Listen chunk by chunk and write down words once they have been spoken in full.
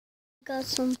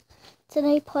because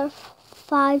today part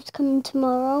 5's coming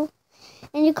tomorrow,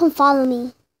 and you can follow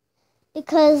me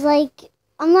because I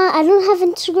don't have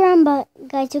Instagram, but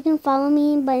guys, you can follow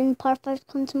me. But in part 5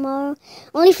 come tomorrow,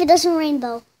 only if it doesn't rain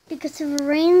though, because if it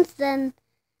rains, then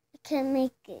I can't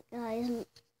make it, guys.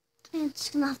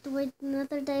 It's gonna have to wait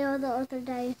another day or the other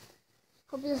day.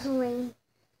 Hope it doesn't rain,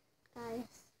 guys.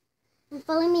 And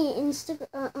follow me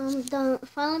Instagram. Don't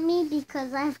follow me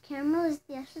because I have cameras.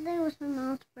 Yesterday was my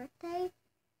mom's birthday,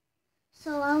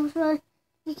 so I was like,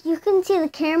 you can see the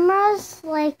cameras,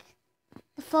 like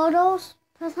the photos.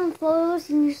 Press on photos,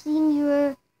 and you're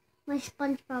seeing my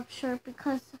SpongeBob shirt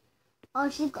because I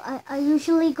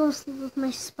usually go sleep with my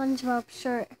SpongeBob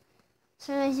shirt.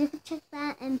 So guys, you can check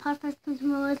that. And part 5 comes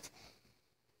tomorrow. It's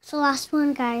the last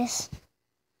one, guys.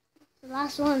 The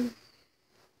last one.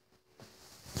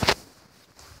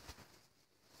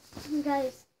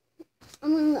 Guys,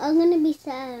 I'm gonna be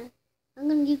sad.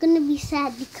 You're gonna be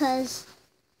sad because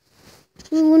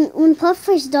when part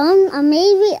 5 is done,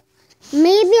 maybe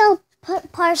I'll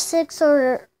put part 6,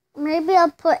 or maybe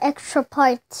I'll put extra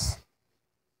parts.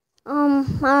 I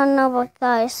don't know, but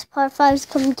guys, part 5 is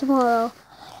coming tomorrow.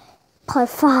 Part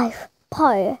 5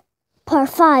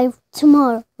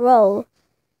 tomorrow.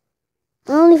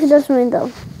 Only if it doesn't rain though.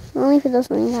 Only if it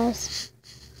doesn't rain, guys.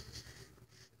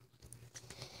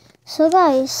 So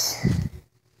guys,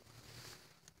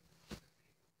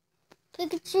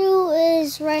 Pikachu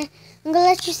is right. I'm gonna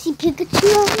let you see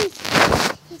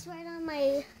Pikachu. He's right on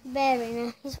my bed right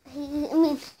now. I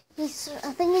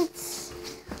think it's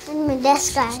on my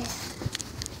desk, guys.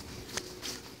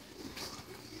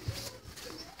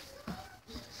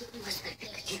 Where's my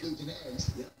Pikachu?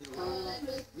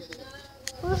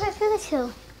 Where's my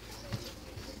Pikachu?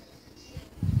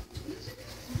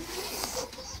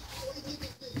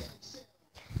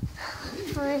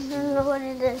 I don't know what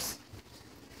it is.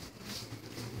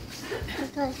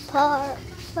 Because part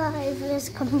 5 is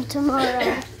coming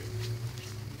tomorrow.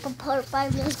 But part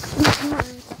 5 is coming tomorrow.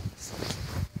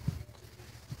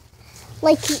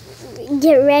 Like,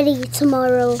 get ready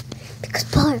tomorrow. Because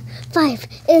part 5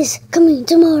 is coming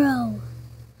tomorrow.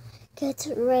 Get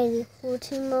ready for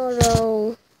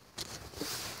tomorrow.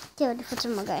 Get ready for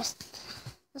tomorrow, guys.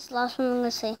 That's the last one I'm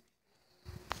gonna say.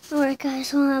 Alright, guys.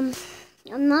 So I'm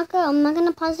not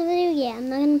gonna pause the video yet. I'm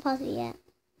not gonna pause it yet.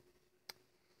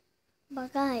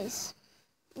 But guys,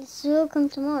 this will come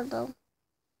tomorrow though,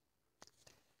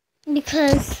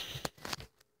 because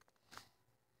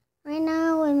right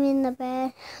now I'm in the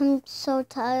bed. I'm so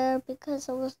tired because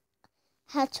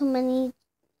had too many.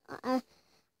 I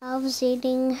was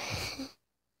eating.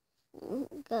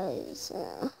 Guys,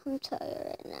 I'm tired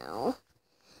right now.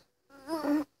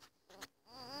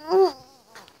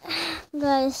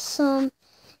 Guys,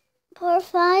 part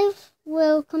 5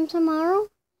 will come tomorrow.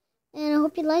 And I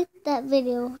hope you liked that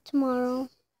video tomorrow.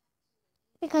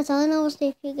 Because I don't know what's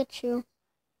the Pikachu.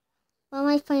 I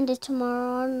might find it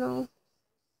tomorrow, I don't know.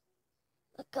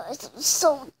 But guys, I'm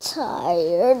so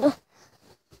tired.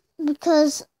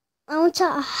 Because I went to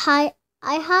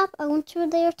IHOP. I went to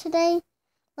there today.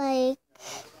 Like,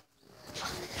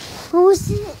 what was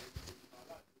it?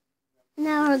 An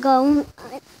hour ago.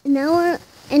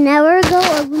 An hour ago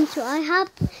I went to IHOP.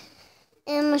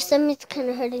 And my stomach's kind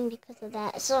of hurting because of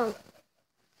that. So,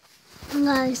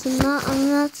 guys, I'm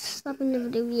not stopping the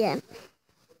video yet.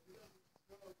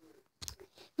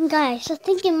 And guys, I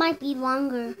think it might be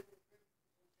longer.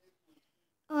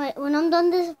 Alright, when I'm done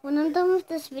with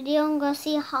this video, I'm gonna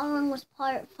see how long was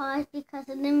part 5 because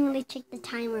I didn't really check the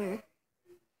timer.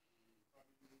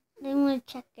 Didn't really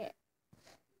check it.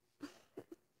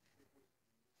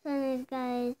 So,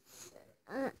 guys,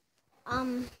 I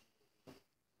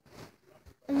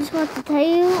just want to tell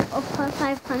you part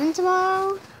 5 coming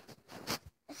tomorrow.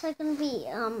 It's like gonna be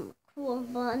cool,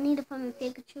 but I need to find my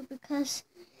Pikachu because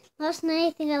last night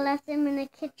I think I left him in the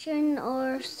kitchen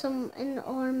or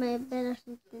my bed or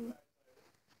something.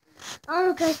 I don't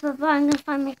know, guys, but bye. I'm gonna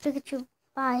find my Pikachu.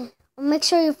 Bye. And make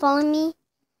sure you follow me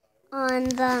on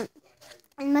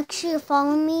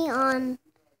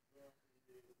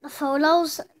the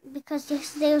photos because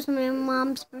yesterday was my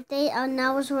mom's birthday and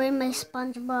I was wearing my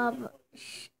SpongeBob.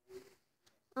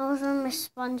 I was wearing my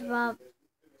SpongeBob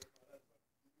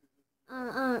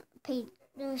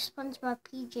SpongeBob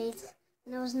PJs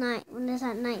when it was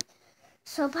at night.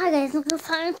 So bye guys, I'm gonna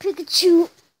find Pikachu.